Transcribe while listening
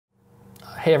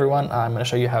Hey everyone, I'm going to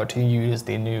show you how to use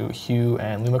the new hue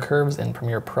and Luma curves in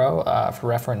Premiere Pro. For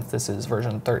reference, this is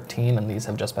version 13 and these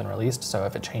have just been released, so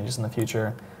if it changes in the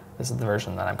future, this is the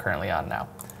version that I'm currently on now.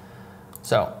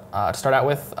 So to start out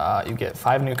with, you get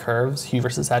 5 new curves: hue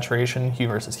versus saturation, hue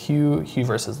versus hue, hue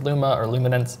versus Luma or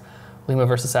luminance, Luma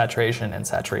versus saturation, and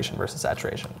saturation versus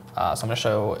saturation. So I'm going to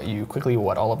show you quickly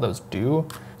what all of those do.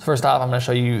 So first off, I'm going to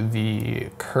show you the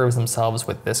curves themselves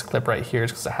with this clip right here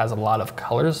because it has a lot of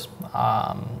colors.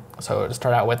 So to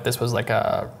start out with, this was like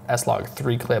a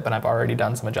S-Log3 clip, and I've already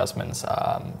done some adjustments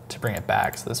to bring it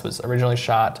back. So this was originally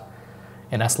shot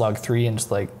in S-Log3 and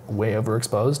just like way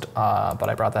overexposed, but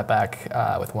I brought that back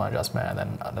with one adjustment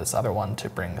and then this other one to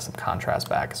bring some contrast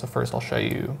back. So first I'll show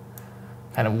you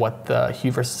kind of what the hue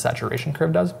versus saturation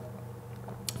curve does.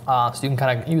 So you can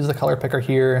kind of use the color picker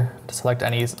here to select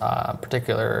any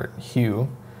particular hue.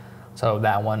 So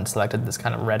that one selected this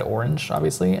kind of red-orange,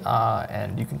 obviously,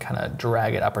 and you can kind of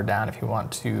drag it up or down if you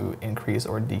want to increase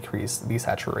or decrease the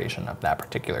saturation of that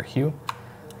particular hue.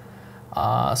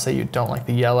 Say you don't like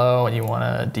the yellow and you want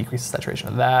to decrease the saturation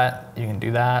of that, you can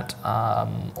do that.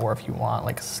 Or if you want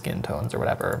like skin tones or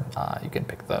whatever, you can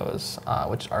pick those,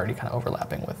 which are already kind of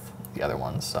overlapping with the other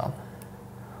ones. So a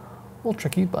little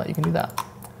tricky, but you can do that.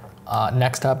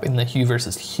 Next up in the hue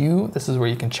versus hue, this is where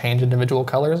you can change individual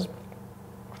colors.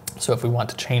 So if we want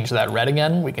to change that red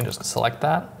again, we can just select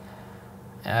that.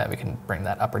 We can bring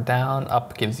that up or down.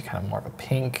 Up gives you kind of more of a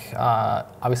pink.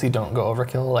 Obviously don't go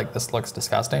overkill, like this looks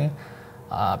disgusting.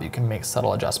 But you can make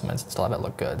subtle adjustments and still have it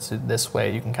look good. So this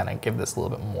way you can kind of give this a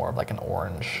little bit more of like an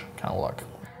orange kind of look.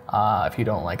 If you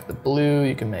don't like the blue,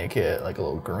 you can make it like a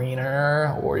little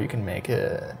greener, or you can make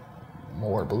it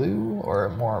more blue or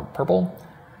more purple.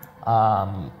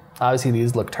 Obviously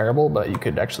these look terrible, but you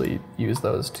could actually use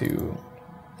those to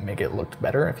make it look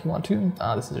better if you want to.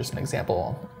 This is just an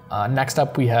example. Next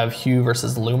up we have hue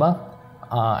versus Luma,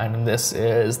 and this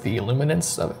is the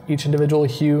luminance of each individual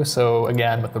hue. So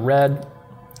again, with the red,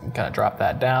 you can kind of drop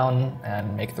that down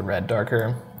and make the red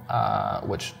darker,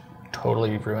 which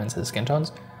totally ruins his skin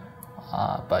tones.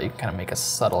 But you can kind of make a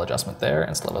subtle adjustment there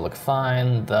and still have it look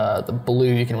fine. The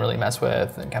blue you can really mess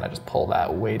with and kind of just pull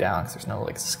that way down because there's no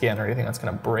like skin or anything that's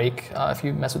gonna break if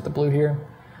you mess with the blue here.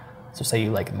 So say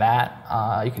you like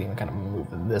that, you can even kind of move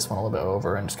this one a little bit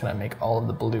over and just kind of make all of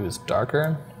the blues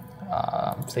darker.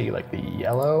 Say you like the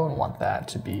yellow and want that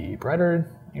to be brighter,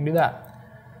 you can do that.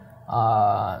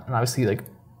 And obviously like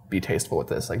be tasteful with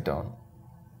this, like don't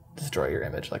destroy your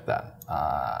image like that.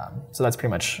 So that's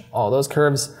pretty much all those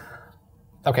curves.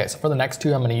 Okay, so for the next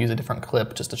two, I'm gonna use a different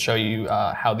clip just to show you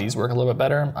how these work a little bit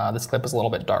better. This clip is a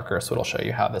little bit darker, so it'll show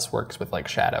you how this works with like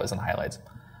shadows and highlights.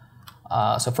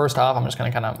 So first off, I'm just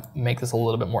gonna kind of make this a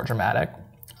little bit more dramatic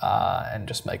and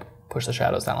just like push the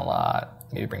shadows down a lot,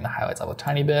 maybe bring the highlights up a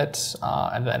tiny bit.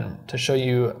 And then to show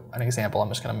you an example, I'm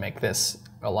just gonna make this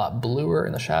a lot bluer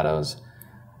in the shadows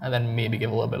and then maybe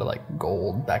give a little bit of like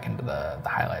gold back into the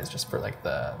highlights just for like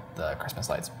the Christmas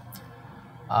lights.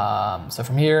 So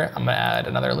from here, I'm gonna add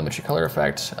another Lumetri color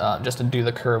effect just to do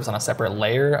the curves on a separate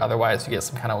layer. Otherwise you get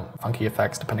some kind of funky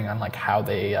effects depending on like how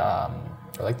they, or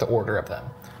like the order of them.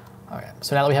 Okay,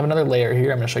 so now that we have another layer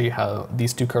here, I'm gonna show you how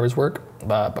these two curves work.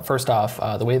 But first off,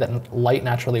 the way that light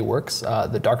naturally works,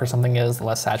 the darker something is, the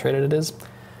less saturated it is.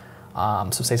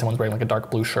 So say someone's wearing like a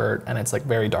dark blue shirt and it's like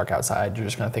very dark outside, you're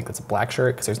just gonna think it's a black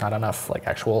shirt because there's not enough like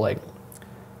actual like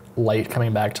light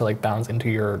coming back to like bounce into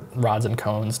your rods and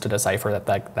cones to decipher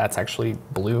that that's actually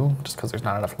blue, just because there's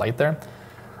not enough light there.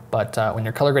 But when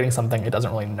you're color grading something, it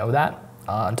doesn't really know that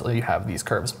until you have these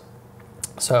curves.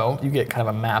 So you get kind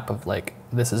of a map of like,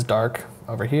 this is dark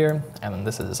over here, and then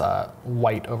this is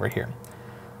white over here.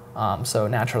 So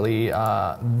naturally,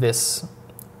 this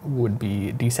would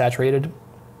be desaturated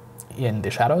in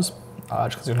the shadows,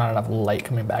 just because there's not enough light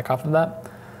coming back off of that.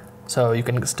 So you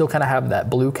can still kind of have that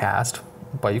blue cast,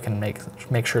 but you can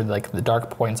make sure like the dark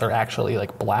points are actually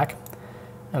like black,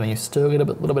 and then you still get a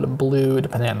little bit of blue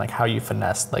depending on like how you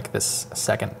finesse like this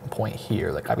second point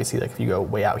here. Like obviously like if you go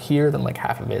way out here, then like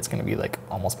half of it's gonna be like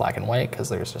almost black and white because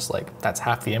there's just like, that's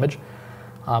half the image.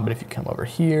 But if you come over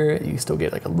here, you still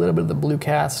get like a little bit of the blue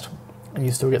cast and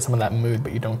you still get some of that mood,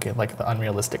 but you don't get like the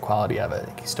unrealistic quality of it.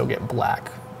 You still get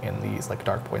black in these like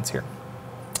dark points here.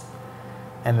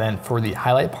 And then for the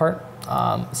highlight part,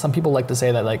 some people like to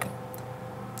say that like,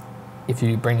 if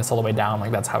you bring this all the way down,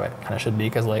 like that's how it kind of should be,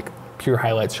 because like pure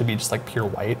highlights should be just like pure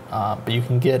white. But you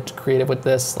can get creative with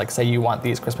this. Like say you want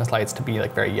these Christmas lights to be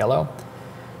like very yellow,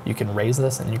 you can raise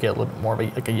this and you get a little bit more of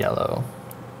like a yellow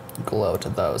glow to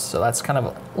those. So that's kind of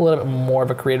a little bit more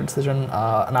of a creative decision.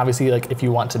 And obviously like if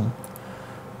you want to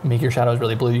make your shadows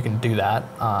really blue, you can do that.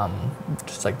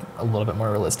 Just like a little bit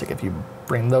more realistic if you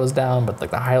bring those down, but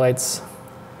like the highlights,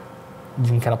 you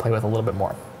can kind of play with a little bit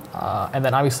more. And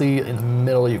then obviously in the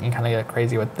middle, you can kind of get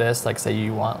crazy with this. Like say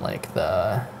you want like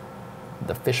the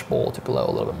fishbowl to glow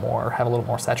a little bit more, have a little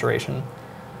more saturation.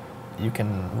 You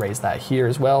can raise that here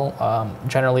as well.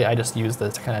 Generally, I just use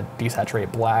this to kind of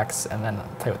desaturate blacks and then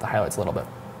play with the highlights a little bit.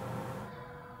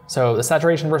 So the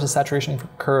saturation versus saturation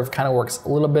curve kind of works a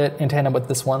little bit in tandem with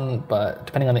this one, but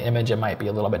depending on the image, it might be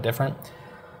a little bit different.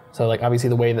 So like obviously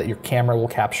the way that your camera will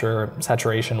capture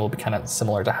saturation will be kind of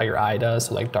similar to how your eye does.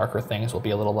 So like darker things will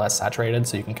be a little less saturated.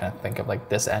 So you can kind of think of like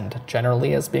this end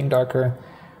generally as being darker,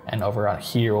 and over on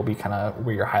here will be kind of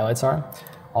where your highlights are.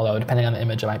 Although depending on the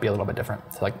image, it might be a little bit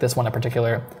different. So like this one in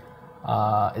particular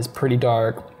is pretty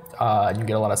dark. And you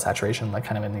get a lot of saturation like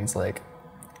kind of in these like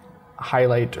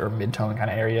highlight or mid-tone kind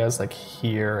of areas like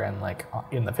here and like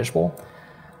in the fishbowl.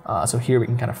 So here we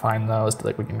can kind of find those,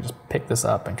 like we can just pick this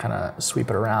up and kind of sweep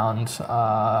it around,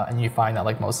 and you find that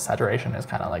like most saturation is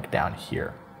kind of like down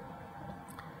here.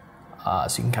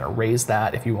 So you can kind of raise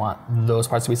that if you want those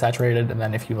parts to be saturated, and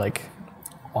then if you like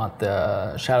want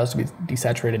the shadows to be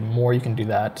desaturated more, you can do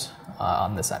that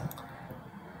on this end.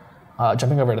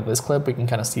 Jumping over to this clip, we can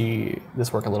kind of see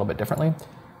this work a little bit differently.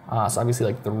 So obviously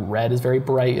like the red is very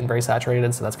bright and very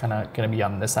saturated, so that's kind of going to be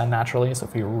on this end naturally. So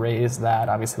if we raise that,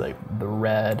 obviously like the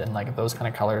red and like those kind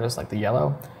of colors, like the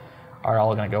yellow, are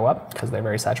all going to go up because they're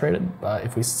very saturated. But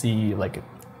if we see like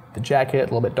the jacket a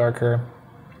little bit darker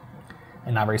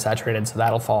and not very saturated, so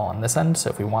that'll fall on this end. So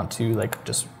if we want to like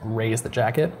just raise the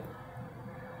jacket,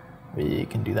 we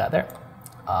can do that there.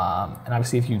 And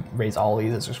obviously if you raise all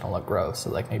these, it's just going to look gross. So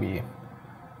like maybe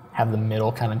have the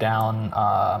middle kind of down,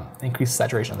 increase the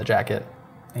saturation of the jacket,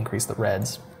 increase the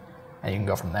reds, and you can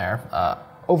go from there.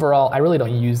 Overall, I really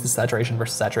don't use the saturation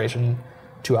versus saturation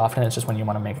too often. It's just when you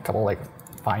want to make a couple like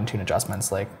fine-tune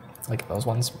adjustments like those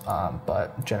ones,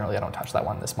 but generally I don't touch that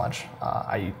one this much.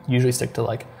 I usually stick to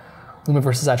like Luma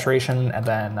versus saturation and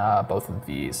then both of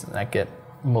these, and I get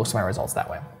most of my results that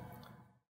way.